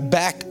 You got to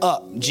back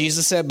up.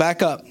 Jesus said,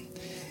 back up.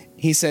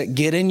 He said,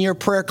 get in your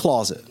prayer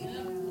closet.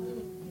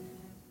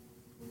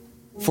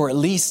 for at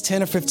least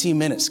 10 or 15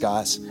 minutes,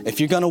 guys, if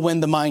you're going to win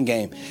the mind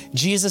game.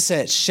 Jesus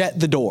said, shut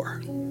the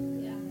door.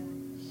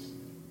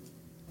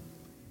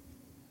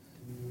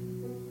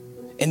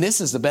 And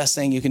this is the best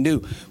thing you can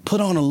do. Put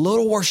on a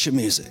little worship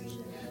music.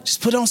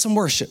 Just put on some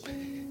worship.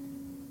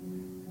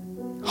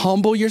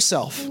 Humble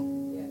yourself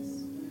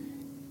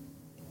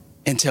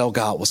and tell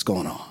God what's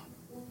going on.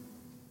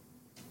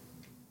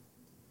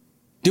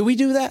 Do we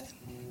do that?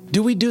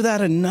 Do we do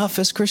that enough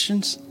as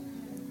Christians?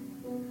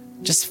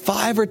 Just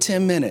 5 or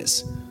 10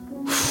 minutes.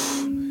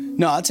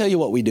 No, I'll tell you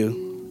what we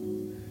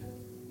do.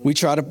 We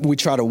try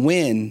to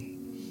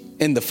win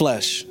in the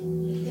flesh.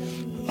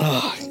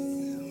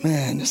 Oh,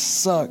 man, this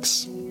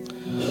sucks.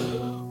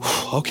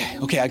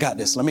 Okay, I got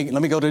this. Let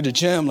me go to the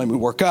gym. Let me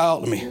work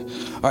out. All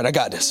right, I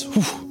got this.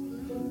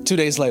 2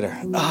 days later.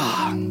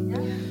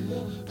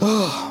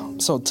 I'm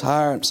so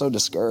tired. I'm so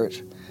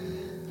discouraged.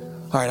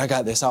 All right, I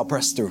got this. I'll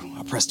press through.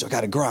 I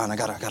got to grind. I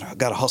got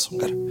to hustle.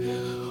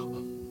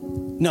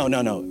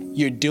 No.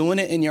 You're doing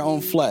it in your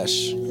own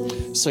flesh,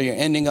 so you're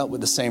ending up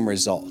with the same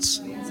results.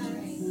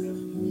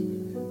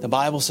 The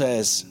Bible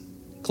says,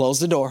 close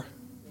the door.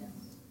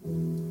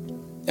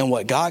 And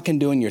what God can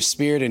do in your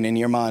spirit and in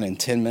your mind in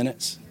 10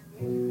 minutes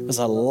is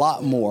a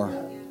lot more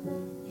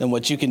than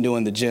what you can do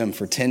in the gym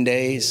for 10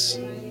 days.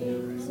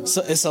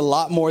 So it's a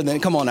lot more than,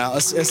 come on now,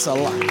 it's a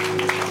lot.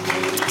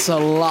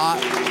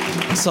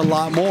 It's a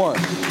lot more.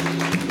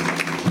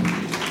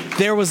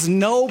 There was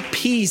no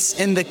peace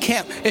in the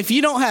camp. If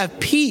you don't have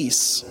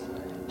peace,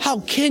 how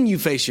can you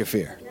face your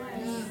fear?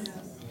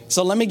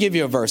 So let me give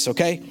you a verse,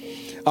 okay?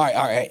 All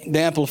right. The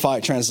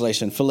Amplified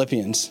Translation,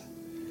 Philippians.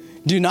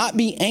 Do not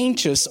be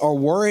anxious or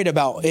worried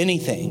about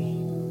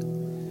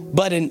anything,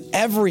 but in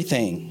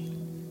everything,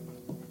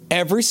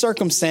 every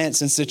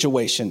circumstance and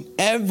situation,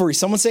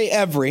 someone say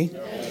every,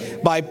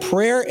 by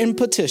prayer and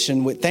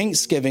petition with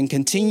thanksgiving,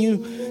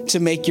 continue to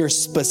make your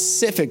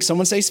specific,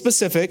 someone say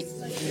specific,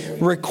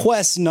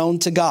 requests known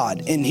to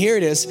God. And here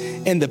it is,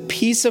 in the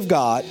peace of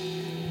God,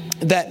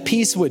 that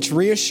peace which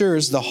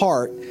reassures the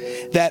heart,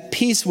 that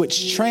peace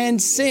which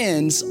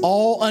transcends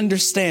all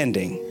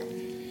understanding,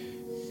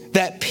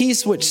 that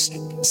peace which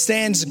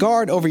stands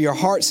guard over your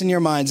hearts and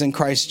your minds in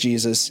Christ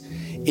Jesus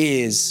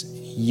is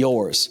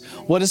yours.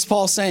 What is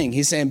Paul saying?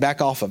 He's saying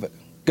back off of it.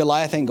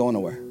 Goliath ain't going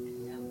nowhere.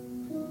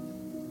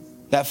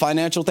 That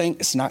financial thing,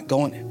 it's not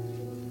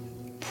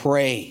going.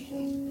 Pray.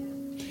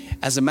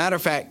 As a matter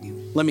of fact,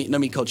 let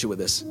me coach you with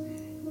this.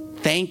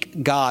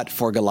 Thank God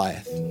for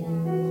Goliath.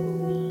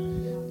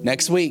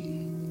 Next week, I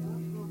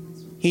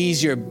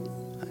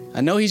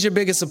know he's your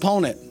biggest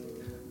opponent.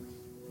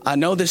 I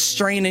know the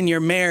strain in your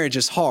marriage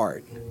is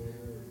hard,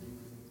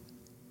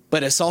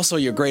 but it's also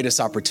your greatest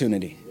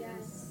opportunity.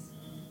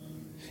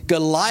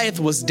 Goliath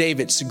was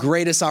David's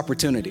greatest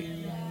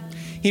opportunity.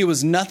 He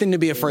was nothing to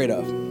be afraid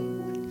of.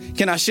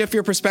 Can I shift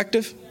your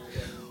perspective?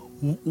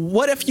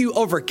 What if you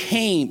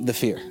overcame the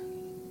fear?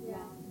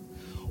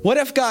 What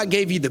if God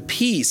gave you the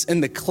peace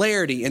and the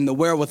clarity and the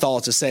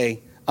wherewithal to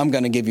say, I'm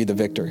going to give you the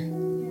victory?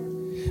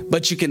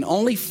 But you can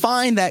only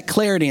find that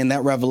clarity and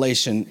that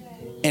revelation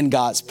in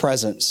God's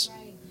presence,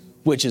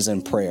 which is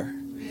in prayer.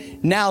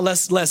 Now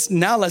let's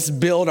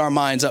build our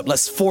minds up.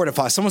 Let's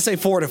fortify. Someone say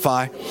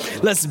fortify.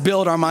 Let's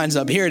build our minds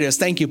up. Here it is.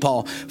 Thank you,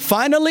 Paul.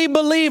 Finally,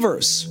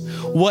 believers,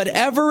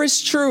 whatever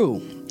is true,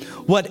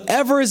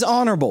 whatever is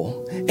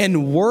honorable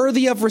and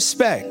worthy of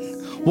respect,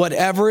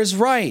 whatever is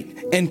right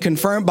and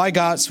confirmed by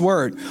God's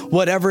word,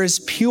 whatever is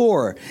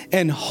pure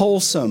and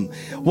wholesome,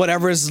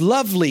 whatever is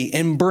lovely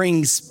and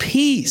brings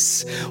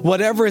peace,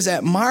 whatever is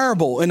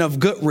admirable and of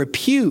good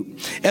repute,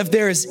 if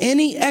there is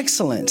any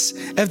excellence,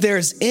 if there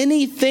is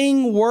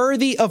anything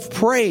worthy of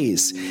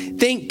praise,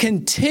 think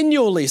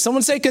continually,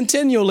 someone say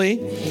continually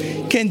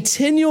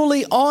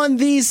on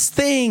these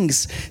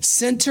things.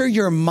 Center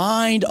your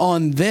mind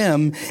on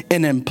them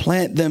and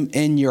implant them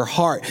in your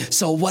heart.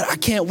 So I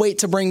can't wait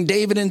to bring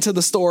David into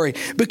the story,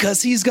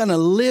 because he's going to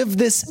live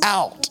this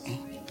out.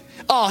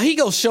 Oh, he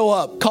gonna show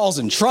up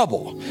causing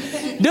trouble.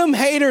 Them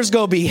haters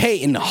gonna be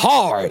hating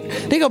hard.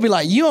 They gonna be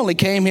like, you only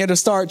came here to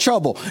start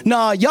trouble.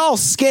 Nah, y'all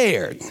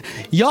scared.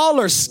 Y'all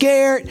are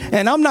scared,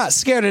 and I'm not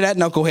scared of that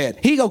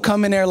knucklehead. He gonna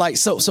come in there like,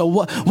 so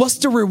what's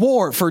the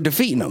reward for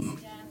defeating him?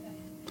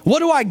 What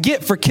do I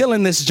get for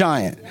killing this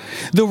giant?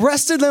 The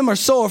rest of them are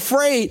so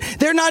afraid.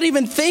 They're not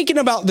even thinking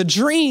about the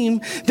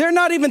dream. They're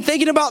not even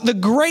thinking about the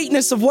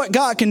greatness of what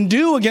God can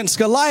do against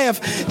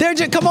Goliath. They're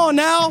just, come on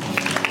now,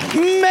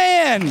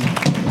 man.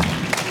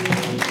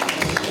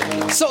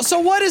 So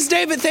what is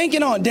David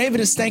thinking on? David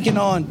is thinking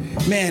on,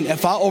 man,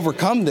 if I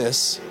overcome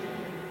this,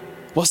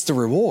 what's the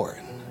reward?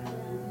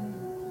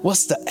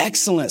 What's the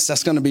excellence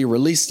that's going to be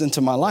released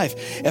into my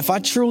life? If I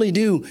truly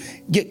do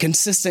get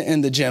consistent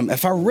in the gym,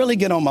 if I really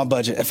get on my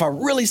budget, if I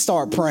really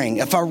start praying,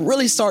 if I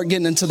really start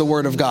getting into the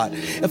word of God,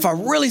 if I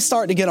really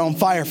start to get on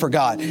fire for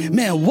God,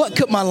 man, what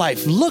could my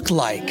life look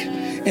like?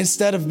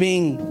 Instead of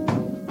being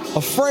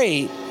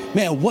afraid,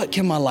 man, what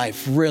can my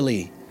life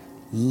really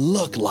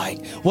look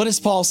like? What is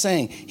Paul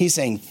saying? He's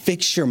saying,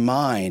 fix your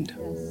mind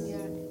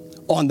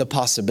on the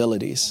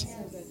possibilities.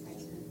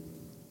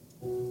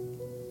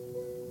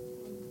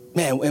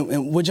 Man,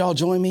 and would y'all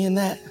join me in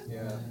that?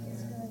 Yeah.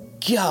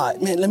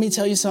 God, man, let me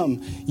tell you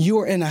something. You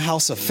are in a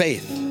house of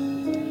faith.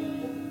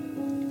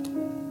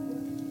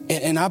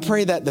 And I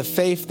pray that the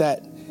faith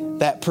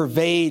that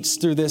pervades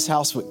through this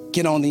house would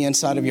get on the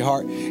inside of your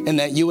heart, and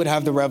that you would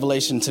have the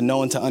revelation to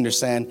know and to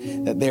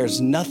understand that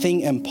there's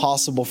nothing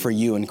impossible for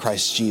you in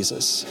Christ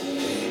Jesus.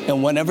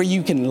 And whenever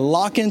you can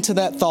lock into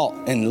that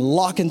thought and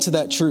lock into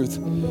that truth,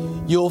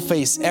 you'll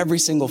face every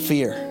single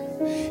fear.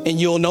 And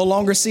you'll no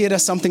longer see it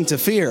as something to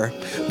fear,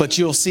 but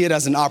you'll see it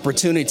as an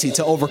opportunity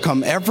to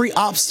overcome every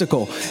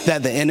obstacle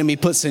that the enemy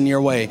puts in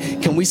your way.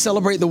 Can we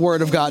celebrate the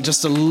word of God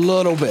just a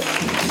little bit?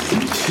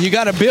 You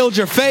got to build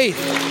your faith.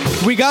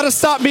 We got to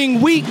stop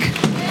being weak.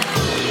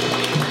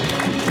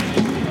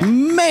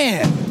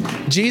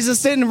 Man,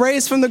 Jesus didn't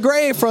raise from the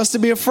grave for us to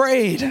be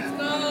afraid.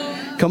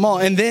 Come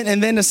on. And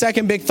then the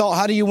second big thought,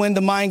 how do you win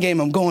the mind game?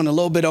 I'm going a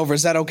little bit over.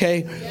 Is that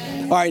okay?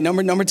 All right,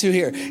 number 2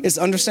 here is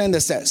understand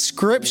this, that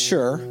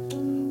Scripture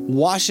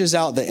washes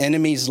out the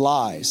enemy's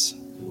lies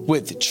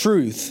with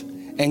truth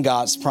and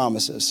God's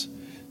promises.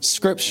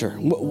 Scripture,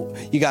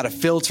 you got to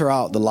filter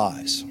out the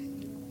lies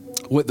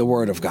with the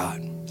word of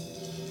God.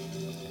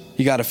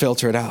 You got to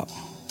filter it out.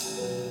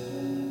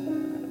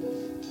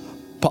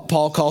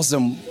 Paul calls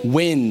them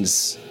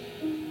winds,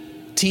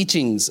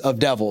 teachings of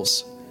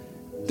devils.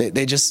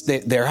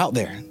 They're out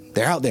there.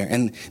 They're out there,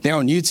 and they're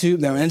on YouTube,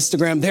 they're on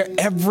Instagram, they're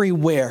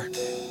everywhere,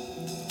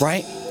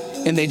 right?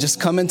 And they just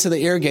come into the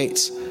ear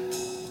gates.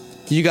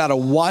 You got to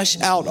wash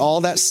out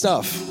all that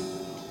stuff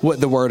with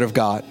the word of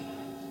God.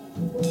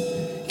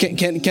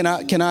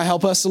 Can I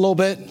help us a little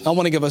bit? I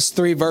want to give us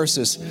 3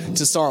 verses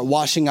to start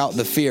washing out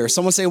the fear.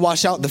 Someone say,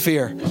 wash out the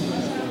fear.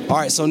 All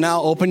right, so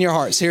now open your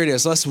hearts. Here it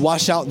is. Let's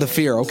wash out the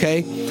fear,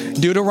 okay?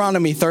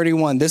 Deuteronomy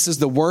 31. This is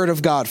the word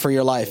of God for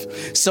your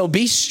life. So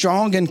be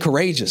strong and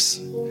courageous.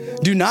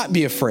 Do not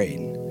be afraid,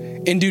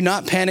 and do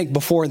not panic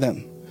before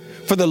them.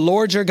 For the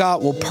Lord your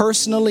God will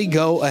personally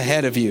go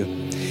ahead of you.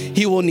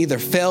 He will neither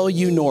fail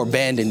you nor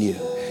abandon you.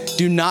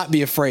 Do not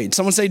be afraid.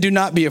 Someone say, do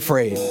not be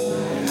afraid.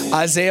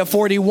 Isaiah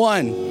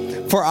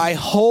 41, for I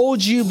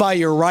hold you by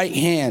your right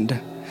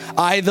hand,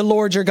 I, the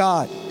Lord your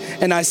God.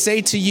 And I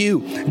say to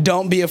you,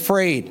 don't be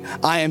afraid.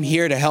 I am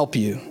here to help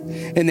you.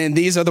 And then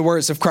these are the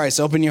words of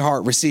Christ. Open your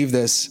heart. Receive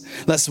this.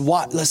 Let's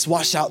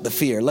wash out the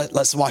fear.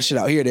 Let's wash it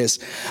out. Here it is.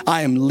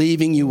 I am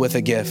leaving you with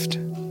a gift,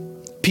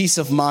 peace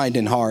of mind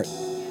and heart.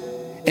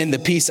 And the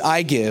peace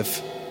I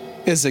give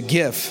is a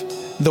gift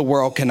the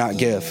world cannot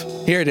give.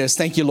 Here it is.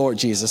 Thank you, Lord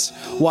Jesus.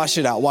 Wash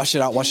it out. Wash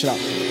it out. Wash it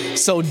out.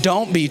 So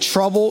don't be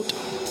troubled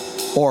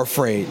or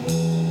afraid.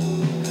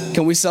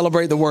 Can we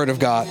celebrate the word of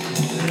God?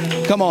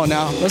 Come on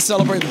now. Let's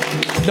celebrate.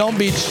 Don't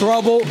be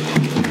troubled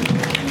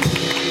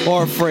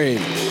or afraid.